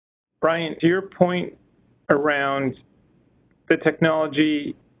Brian, to your point around the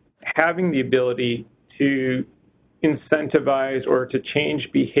technology having the ability to incentivize or to change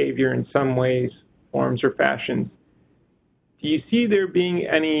behavior in some ways, forms, or fashions, do you see there being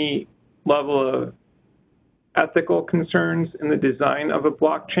any level of ethical concerns in the design of a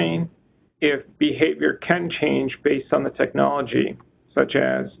blockchain if behavior can change based on the technology, such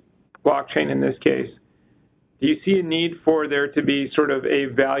as blockchain in this case? Do you see a need for there to be sort of a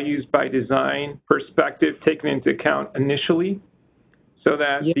values by design perspective taken into account initially so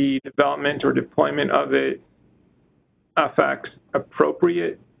that the development or deployment of it affects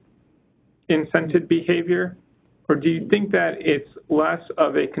appropriate incented behavior? Or do you think that it's less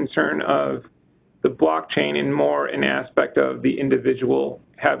of a concern of the blockchain and more an aspect of the individual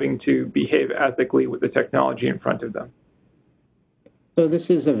having to behave ethically with the technology in front of them? So this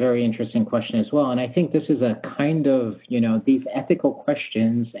is a very interesting question as well. And I think this is a kind of, these ethical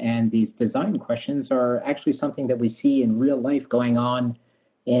questions and these design questions are actually something that we see in real life going on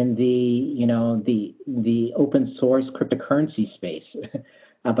in the open source cryptocurrency space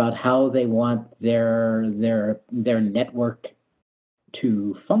about how they want their network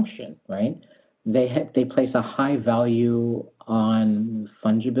to function, right? They place a high value on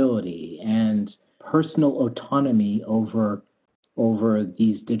fungibility and personal autonomy over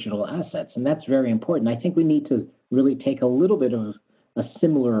these digital assets, and that's very important. I think we need to really take a little bit of a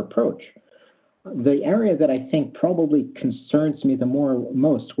similar approach. The area that I think probably concerns me the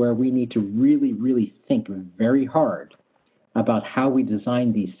most, where we need to really, really think very hard about how we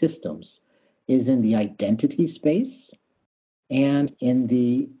design these systems, is in the identity space and in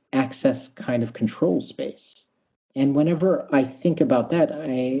the access kind of control space. And whenever I think about that,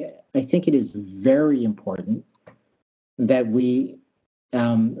 I think it is very important that we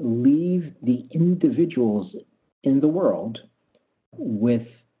leave the individuals in the world with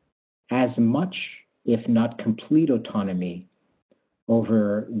as much, if not complete, autonomy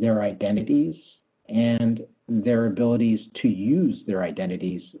over their identities and their abilities to use their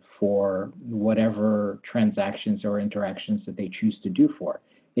identities for whatever transactions or interactions that they choose to do for.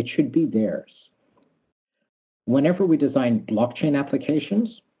 It should be theirs. Whenever we design blockchain applications,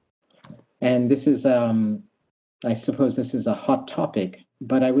 and this is, I suppose this is a hot topic,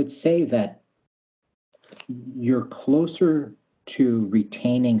 but I would say that you're closer to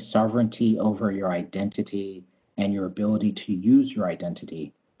retaining sovereignty over your identity and your ability to use your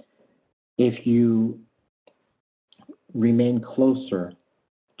identity if you remain closer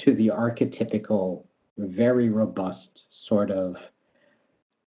to the archetypical, very robust sort of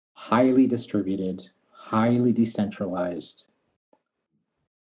highly distributed, highly decentralized,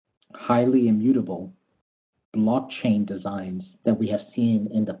 highly immutable blockchain designs that we have seen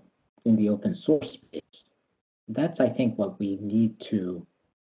in the open source space. That's, I think, what we need to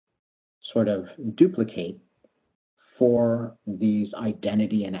sort of duplicate for these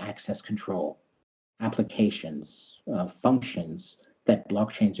identity and access control applications, functions that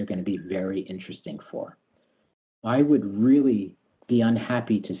blockchains are going to be very interesting for. I would really be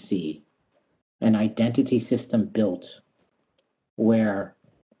unhappy to see an identity system built where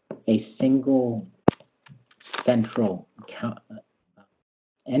a single central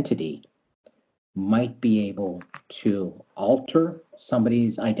entity might be able to alter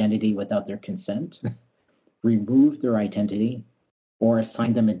somebody's identity without their consent, remove their identity, or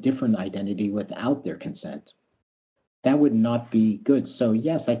assign them a different identity without their consent. That would not be good. So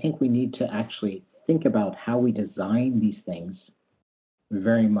yes, I think we need to actually think about how we design these things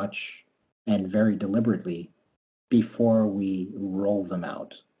very much and very deliberately before we roll them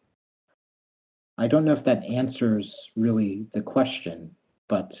out. I don't know if that answers really the question,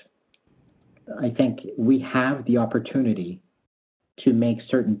 but I think we have the opportunity to make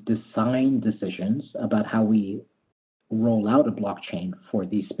certain design decisions about how we roll out a blockchain for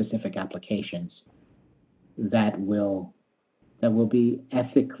these specific applications that will be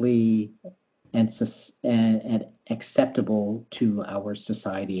ethically and acceptable to our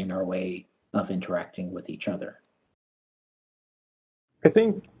society and our way of interacting with each other. I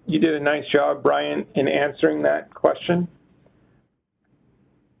think you did a nice job, Brian, in answering that question.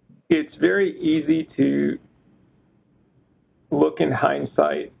 It's very easy to look in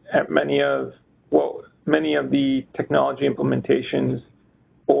hindsight at many of the technology implementations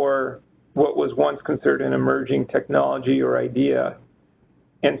or what was once considered an emerging technology or idea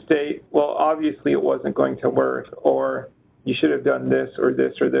and say, well, obviously it wasn't going to work, or you should have done this or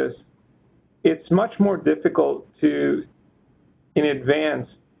this or this. It's much more difficult to, in advance,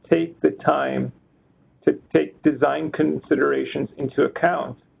 take the time to take design considerations into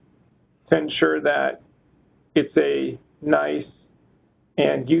account to ensure that it's a nice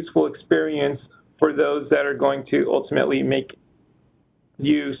and useful experience for those that are going to ultimately make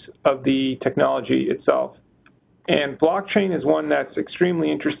use of the technology itself. And blockchain is one that's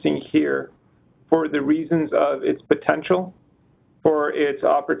extremely interesting here for the reasons of its potential, for its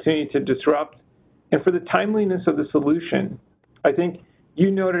opportunity to disrupt, and for the timeliness of the solution. I think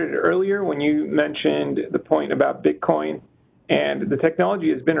you noted it earlier when you mentioned the point about Bitcoin, and the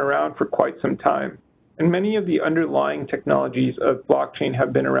technology has been around for quite some time. And many of the underlying technologies of blockchain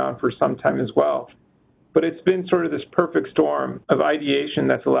have been around for some time as well. But it's been sort of this perfect storm of ideation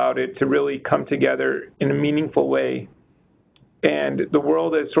that's allowed it to really come together in a meaningful way. And the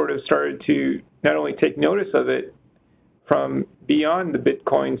world has sort of started to not only take notice of it from beyond the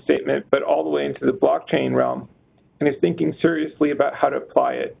Bitcoin statement, but all the way into the blockchain realm, and is thinking seriously about how to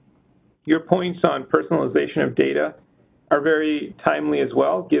apply it. Your points on personalization of data are very timely as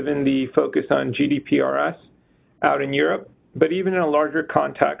well, given the focus on GDPRS out in Europe. But even in a larger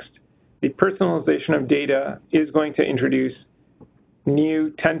context, the personalization of data is going to introduce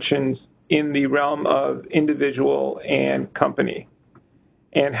new tensions in the realm of individual and company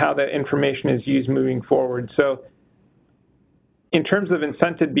and how that information is used moving forward. So in terms of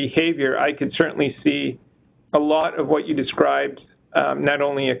incented behavior, I could certainly see a lot of what you described not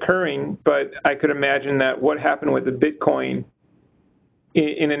only occurring, but I could imagine that what happened with the Bitcoin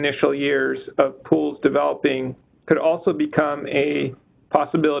in initial years of pools developing could also become a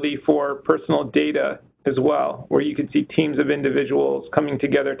possibility for personal data as well, where you could see teams of individuals coming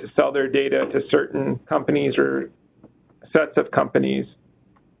together to sell their data to certain companies or sets of companies.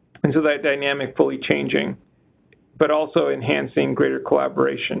 And so that dynamic fully changing, but also enhancing greater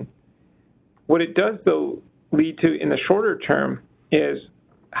collaboration. What it does, though, lead to in the shorter term is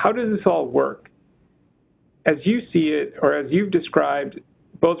how does this all work? As you see it, or as you've described,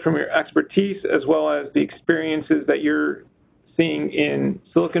 both from your expertise as well as the experiences that you're seeing in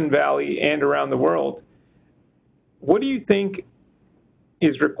Silicon Valley and around the world, what do you think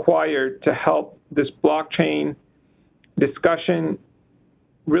is required to help this blockchain discussion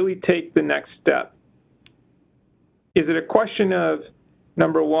really take the next step? Is it a question of,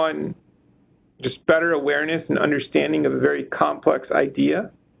 number one, just better awareness and understanding of a very complex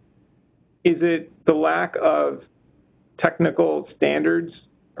idea? Is it the lack of technical standards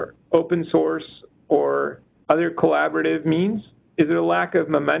or open source or other collaborative means? Is it a lack of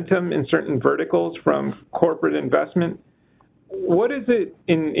momentum in certain verticals from corporate investment? What is it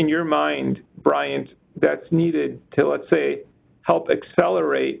in your mind, Bryant, that's needed to, let's say, help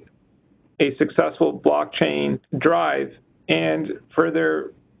accelerate a successful blockchain drive and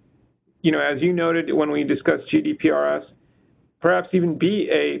further, as you noted when we discussed GDPRS, perhaps even be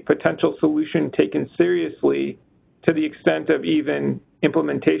a potential solution taken seriously to the extent of even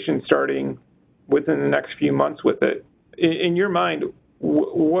implementation starting within the next few months with it? In your mind,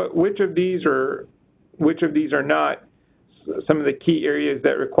 which of these are not some of the key areas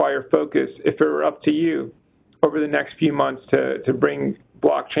that require focus, if it were up to you, over the next few months to bring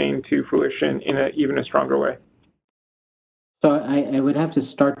blockchain to fruition in even a stronger way? So I would have to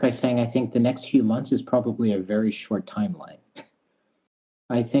start by saying I think the next few months is probably a very short timeline.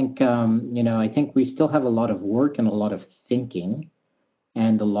 I think, I think we still have a lot of work and a lot of thinking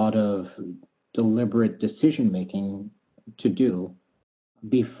and a lot of deliberate decision-making to do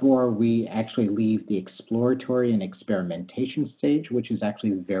before we actually leave the exploratory and experimentation stage, which is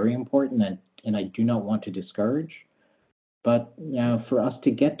actually very important and I do not want to discourage. But for us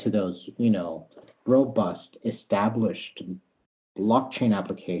to get to those, robust, established blockchain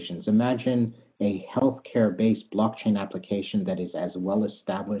applications, imagine a healthcare-based blockchain application that is as well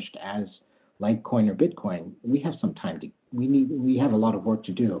established as Litecoin or Bitcoin. We have some time we have a lot of work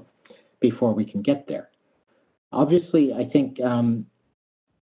to do before we can get there. Obviously, I think,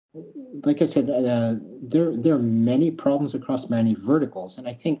 like I said, there are many problems across many verticals, and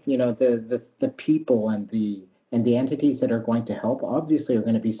I think the people and the entities that are going to help obviously are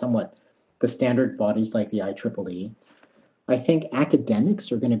going to be somewhat the standard bodies like the IEEE. I think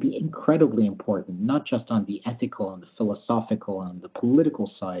academics are going to be incredibly important, not just on the ethical and the philosophical and the political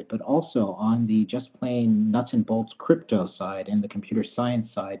side, but also on the just plain nuts and bolts crypto side and the computer science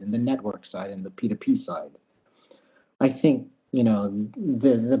side and the network side and the P2P side. I think,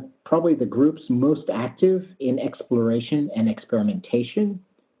 probably the groups most active in exploration and experimentation,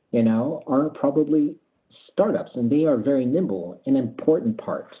 are probably startups, and they are very nimble in important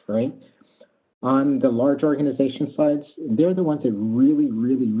parts, right? On the large organization sides, they're the ones that really,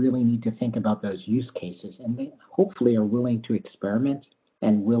 really, really need to think about those use cases, and they hopefully are willing to experiment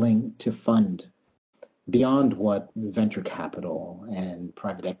and willing to fund beyond what venture capital and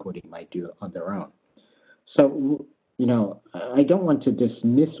private equity might do on their own. So, I don't want to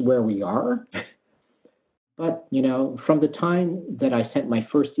dismiss where we are, but, from the time that I sent my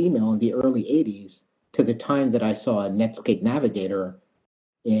first email in the early 80s to the time that I saw a Netscape Navigator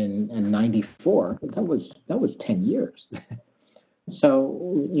in 94, that was 10 years.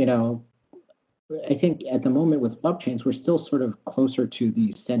 So, I think at the moment with blockchains, we're still sort of closer to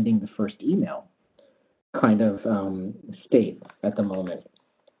the sending the first email kind of state at the moment.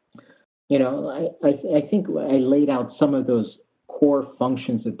 I think I laid out some of those core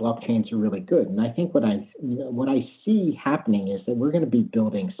functions that blockchains are really good, and I think what I see happening is that we're going to be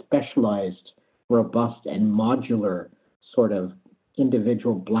building specialized, robust, and modular sort of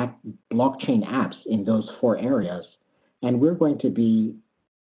individual blockchain apps in those four areas, and we're going to be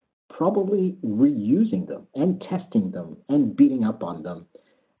probably reusing them and testing them and beating up on them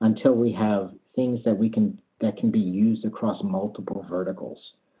until we have things that can be used across multiple verticals.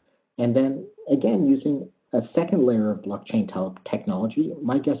 And then again, using a second layer of blockchain technology,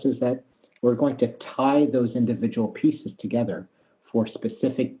 my guess is that we're going to tie those individual pieces together for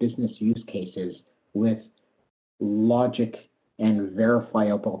specific business use cases with logic and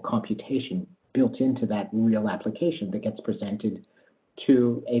verifiable computation built into that real application that gets presented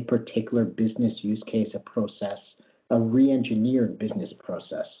to a particular business use case, a process, a re-engineered business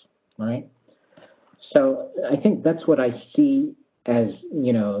process, right? So I think that's what I see as,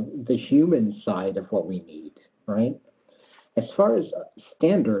 the human side of what we need, right? As far as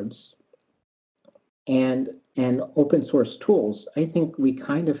standards and open source tools, I think we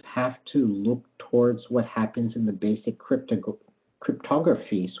kind of have to look towards what happens in the basic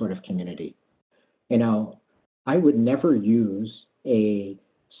cryptography sort of community. I would never use a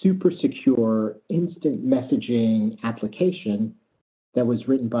super secure instant messaging application that was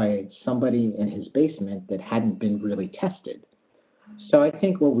written by somebody in his basement that hadn't been really tested. So I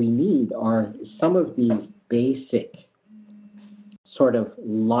think what we need are some of these basic sort of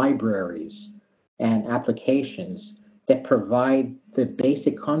libraries and applications that provide the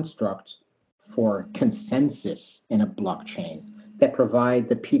basic construct for consensus in a blockchain, that provide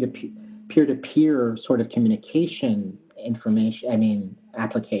the peer-to-peer sort of communication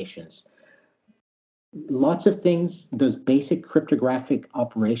applications. Lots of things, those basic cryptographic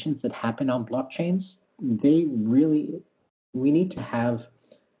operations that happen on blockchains, we need to have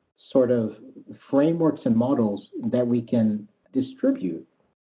sort of frameworks and models that we can distribute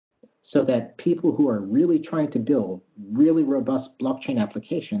so that people who are really trying to build really robust blockchain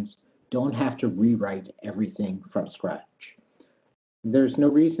applications don't have to rewrite everything from scratch. There's no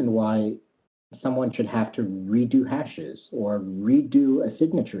reason why someone should have to redo hashes or redo a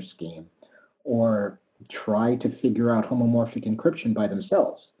signature scheme or try to figure out homomorphic encryption by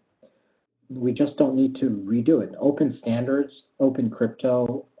themselves. We just don't need to redo it. Open standards, open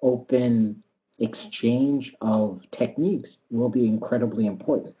crypto, open exchange of techniques will be incredibly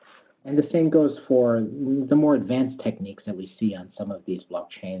important. And the same goes for the more advanced techniques that we see on some of these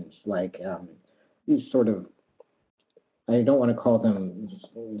blockchains, like these sort of, I don't want to call them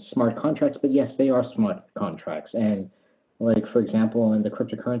smart contracts, but yes, they are smart contracts. And like, for example, in the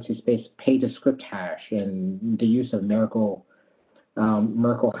cryptocurrency space, pay-to-script hash and the use of Merkle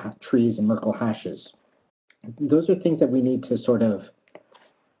trees and Merkle hashes. Those are things that we need to sort of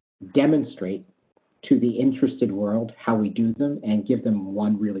demonstrate to the interested world how we do them and give them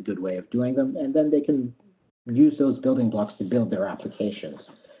one really good way of doing them, and then they can use those building blocks to build their applications.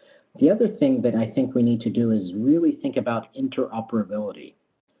 The other thing that I think we need to do is really think about interoperability.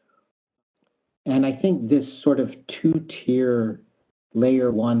 And I think this sort of two-tier,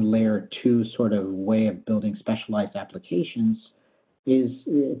 layer one, layer two sort of way of building specialized applications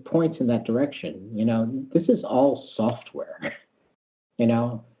points in that direction. This is all software,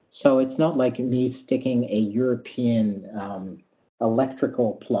 So it's not like me sticking a European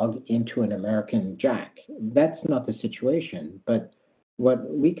electrical plug into an American jack. That's not the situation. But what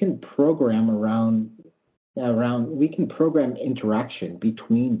we can program we can program interaction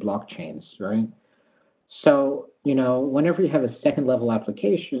between blockchains, right? So, whenever you have a second level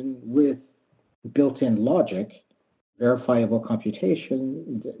application with built-in logic, verifiable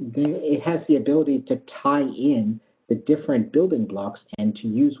computation, it has the ability to tie in the different building blocks and to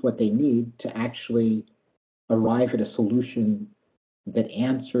use what they need to actually arrive at a solution that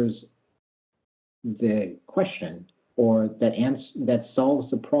answers the question or that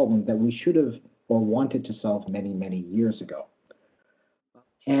solves the problem that we should have or wanted to solve many, many years ago.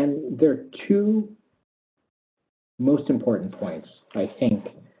 And there are two most important points, I think,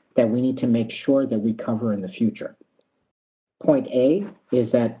 that we need to make sure that we cover in the future. Point A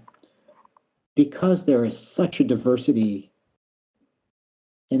is that because there is such a diversity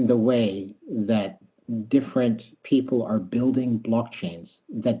in the way that different people are building blockchains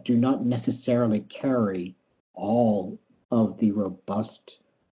that do not necessarily carry all of the robust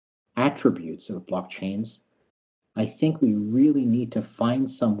attributes of blockchains, I think we really need to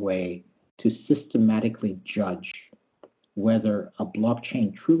find some way to systematically judge whether a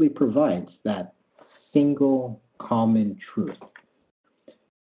blockchain truly provides that single common truth.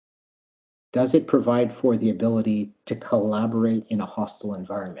 Does it provide for the ability to collaborate in a hostile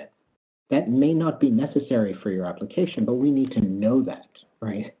environment? That may not be necessary for your application, but we need to know that,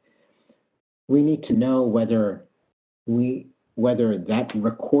 right? We need to know whether that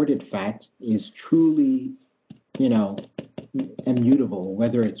recorded fact is truly, immutable,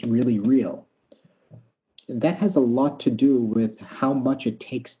 whether it's really real. That has a lot to do with how much it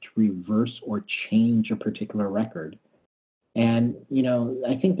takes to reverse or change a particular record. And,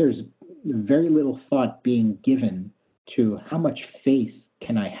 I think there's very little thought being given to how much faith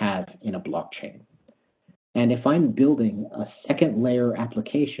can I have in a blockchain. And if I'm building a second layer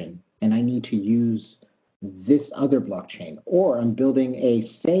application and I need to use this other blockchain, or I'm building a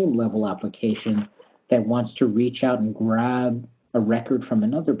same level application that wants to reach out and grab a record from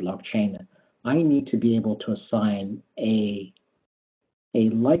another blockchain, I need to be able to assign a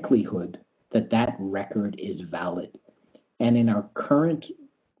likelihood that that record is valid. And in our current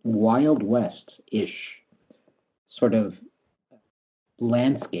Wild West-ish sort of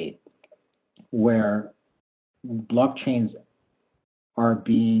landscape where blockchains are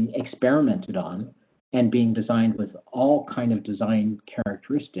being experimented on and being designed with all kind of design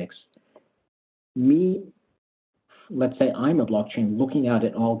characteristics, let's say I'm a blockchain looking out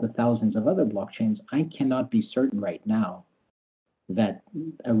at all the thousands of other blockchains, I cannot be certain right now that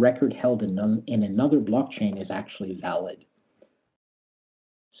a record held in another blockchain is actually valid.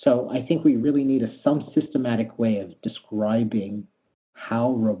 So I think we really need some systematic way of describing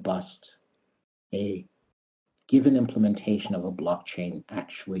how robust a given implementation of a blockchain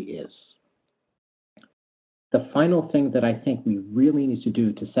actually is. The final thing that I think we really need to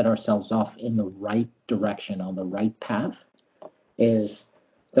do to set ourselves off in the right direction, on the right path, is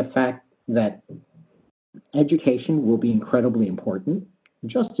the fact that education will be incredibly important,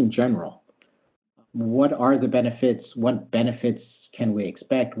 just in general. What are the benefits? What benefits can we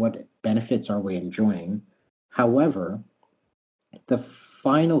expect? What benefits are we enjoying? However, the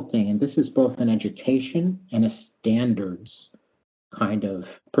final thing, and this is both an education and a standards kind of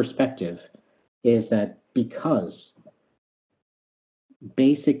perspective, is that because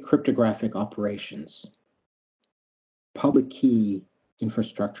basic cryptographic operations, public key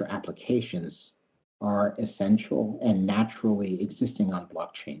infrastructure applications are essential and naturally existing on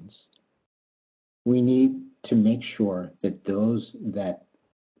blockchains, we need to make sure that those that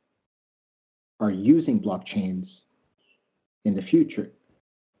are using blockchains in the future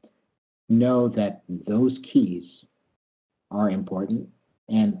know that those keys are important,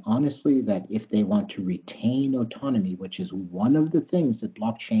 and honestly that if they want to retain autonomy, which is one of the things that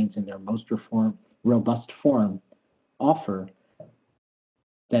blockchains in their most robust form offer,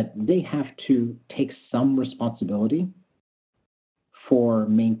 that they have to take some responsibility for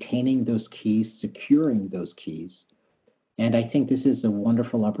maintaining those keys, securing those keys. And I think this is a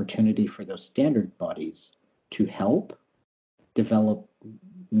wonderful opportunity for those standard bodies to help develop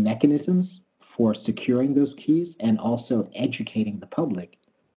mechanisms for securing those keys and also educating the public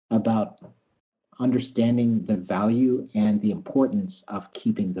about understanding the value and the importance of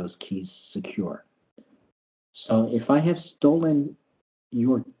keeping those keys secure. So if I have stolen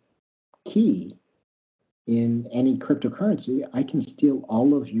your key in any cryptocurrency, I can steal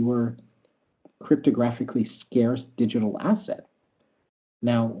all of your cryptographically scarce digital asset.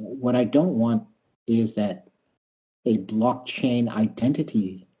 Now, what I don't want is that a blockchain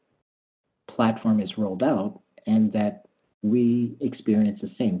identity platform is rolled out and that we experience the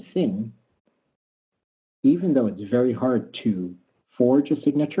same thing, even though it's very hard to forge a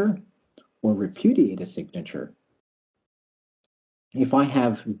signature or repudiate a signature. If I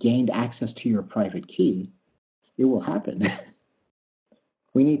have gained access to your private key, it will happen.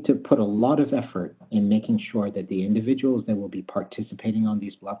 We need to put a lot of effort in making sure that the individuals that will be participating on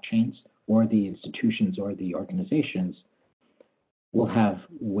these blockchains, or the institutions or the organizations, will have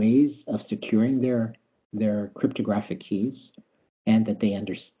ways of securing their cryptographic keys, and that they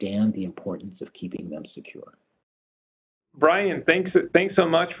understand the importance of keeping them secure. Brian, thanks so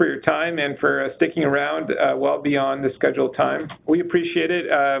much for your time and for sticking around well beyond the scheduled time. We appreciate it,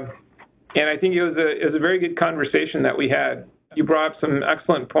 and I think it was a very good conversation that we had. You brought up some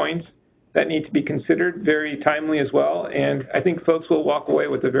excellent points that need to be considered, very timely as well, and I think folks will walk away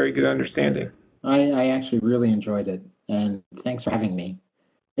with a very good understanding. I actually really enjoyed it, and thanks for having me.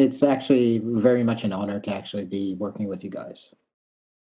 It's actually very much an honor to actually be working with you guys.